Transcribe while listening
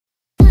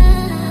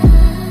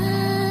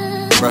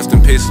Rest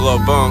in peace, Lil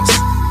Bunks.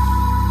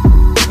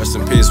 Rest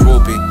in peace,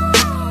 Whoopi.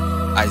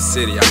 Ice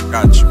City, I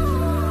got you.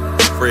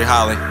 Free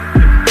Holly.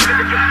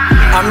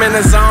 I'm in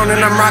the zone and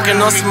I'm rocking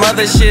on some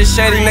other shit.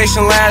 Shady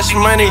Nation, Lash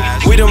Money,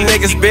 we them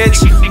niggas, bitch.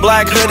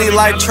 Black hoodie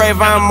like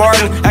Trayvon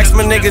Martin. Ask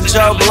my nigga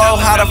Joe Blow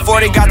how the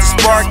 40 got the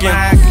sparking.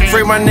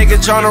 Free my nigga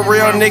John, a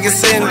real nigga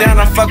sitting down.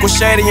 I fuck with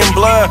Shady and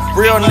Blood,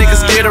 real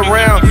niggas get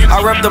around. I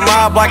rep the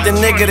mob like the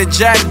nigga the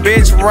Jack,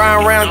 bitch.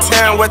 Ride around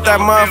town with that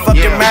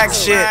motherfucking Mac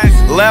shit.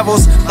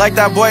 Levels like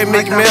that boy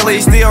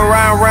McMillie. Still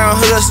riding around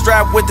hood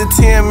strapped with the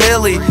 10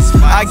 milli.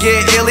 I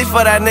get illy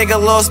for that nigga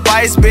Lil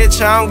Spice,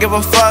 bitch. I don't give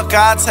a fuck,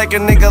 I'll take a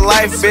nigga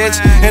life,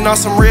 bitch. And on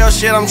some real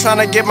shit, I'm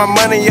tryna get my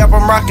money up,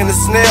 I'm rocking the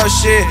snail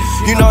shit.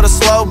 You know the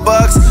slow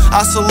bucks,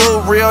 I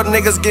salute real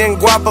niggas getting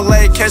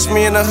guapole. Catch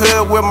me in the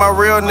hood with my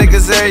real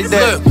niggas every day.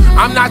 Look,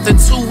 I'm not the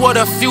two or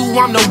the few,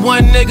 I'm the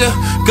one nigga.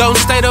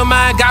 Golden state of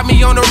mind got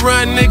me on the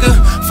run, nigga.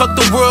 Fuck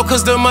the world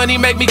cause the money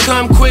make me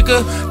come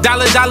quicker.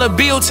 Dollar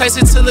bill, chase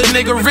it till a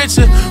nigga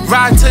richer.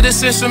 Riding to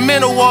this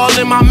instrumental, all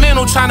in my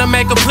mental. Tryna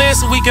make a plan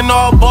so we can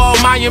all ball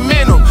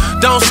monumental.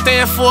 Don't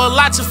stand for a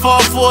lot, you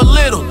fall for a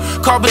little.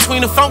 Caught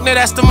between the funk, now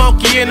that's the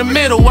monkey in the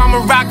middle.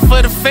 I'ma rock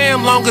for the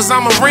fam long as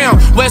I'm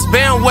around.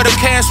 Westbound where the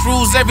cash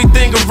rules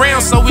everything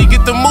around. So we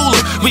get the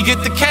moolah, we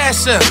get the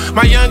cash up.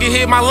 My younger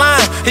hit my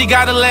line, he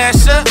gotta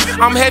lash up.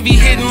 I'm heavy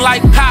hitting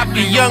like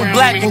Poppy, young,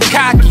 black and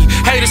cocky.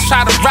 Haters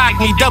try to rock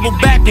me, double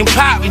back and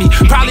pop me.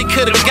 Probably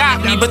could've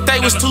got me, but they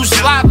was too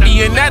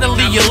sloppy. And that'll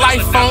leave your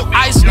life on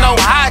ice, no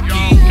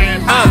hockey.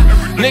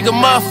 Nigga,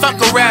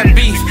 motherfucker rap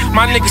beef.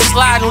 My nigga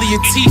slide and leave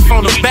your teeth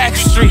on the back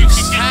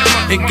streets.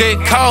 It get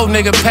cold,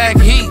 nigga, pack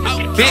heat.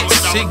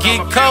 Bitch, it get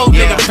cold,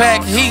 nigga,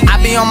 pack heat. I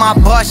be on my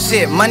boss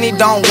shit, money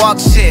don't walk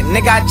shit.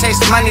 Nigga, I chase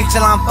money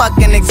till I'm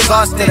fucking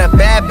exhausted. A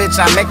bad bitch,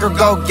 I make her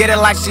go get it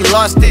like she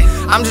lost it.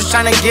 I'm just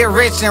tryna get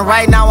rich and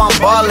right now I'm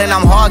ballin',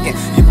 I'm hogging.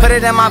 You put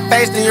it in my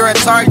face, then you're a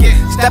target.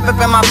 Step up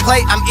in my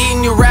plate, I'm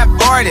eating you rap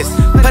artists.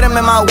 Put him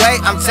in my way,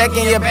 I'm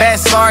taking your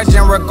best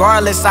sergeant.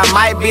 Regardless, I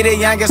might be the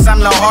youngest,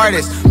 I'm the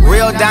hardest.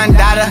 Real Don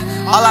Dada,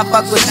 all I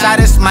fuck with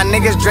shotters. My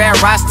niggas dread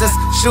rosters,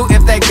 shoot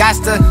if they got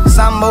to.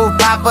 Some move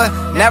popper,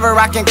 never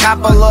rockin'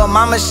 copper. Lil'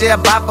 mama she a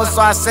bopper,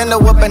 so I send her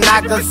with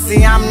binoculars.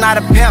 See, I'm not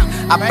a pimp,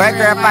 I break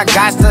her if I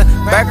got to.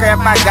 Break her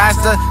if I got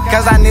to,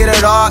 cause I need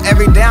it all.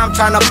 Every day I'm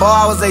tryna ball,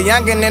 I was a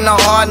youngin' in the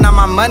hall. Now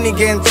my money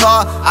getting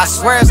tall, I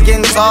swear it's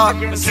getting tall.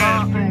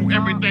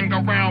 Everything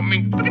around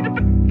me,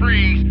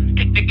 freeze.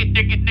 Get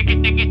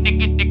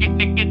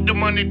the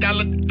money,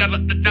 dollar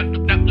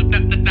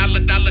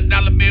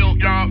bill,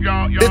 y'all.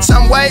 Bitch,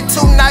 I'm way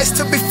too nice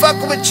to be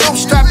fucking with you.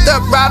 Strapped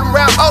up, riding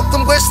around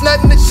Oakland, wish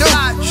nothing to do.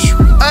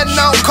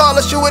 Unknown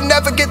callers, you would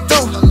never get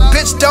through.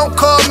 Bitch, don't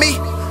call me,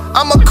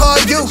 I'ma call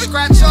you.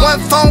 One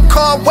phone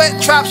call,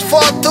 wet drops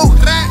fall through.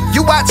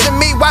 You watching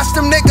me, watch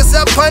them niggas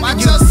up under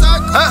you.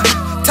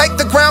 Take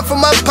the ground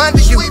from up under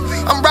you.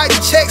 I'm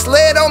writing checks,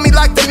 lay it on me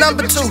like the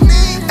number 2.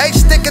 H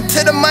sticking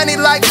to the money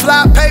like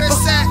fly paper.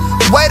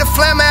 Way to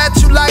flammer at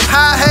you like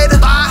high hater.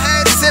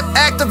 Sip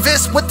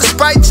activist with the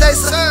Sprite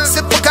chaser.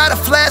 Sipper got a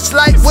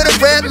flashlight with a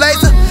red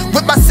laser.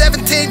 With my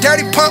 17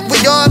 dirty punk,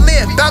 we all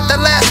in. Bout that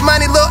last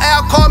money, Lil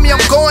Al call me, I'm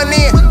going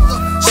in.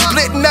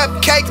 Splitting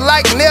up cake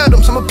like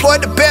Neldums. I'm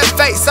employed to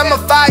Bearfaced, I'm a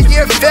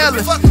 5-year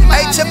felon.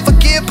 H him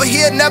forgive, but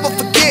he'll never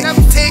forget.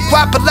 Team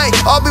Guapole,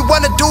 all we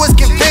wanna do is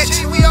get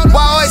rich.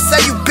 Why always say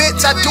you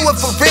bitch, I do it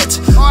for rich.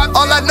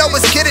 All I know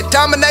is get it,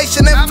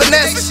 domination and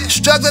finesse.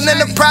 Struggling in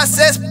the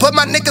process, but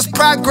my niggas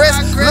progress.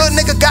 Little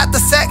nigga got the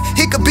sack,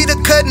 he could be the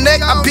cut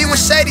neck. I be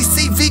with Shady,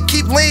 CV,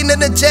 keep leaning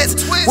the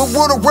jets. With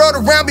the world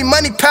around me,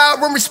 money,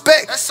 power, and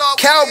respect.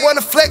 Cow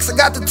wanna flex, I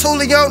got the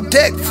toolie on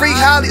deck. Free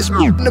Holly, it's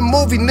in the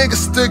movie,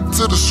 niggas stick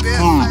to the script.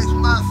 Free Holly,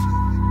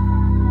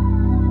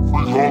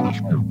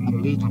 the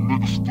movie,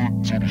 niggas stick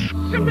to the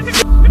script.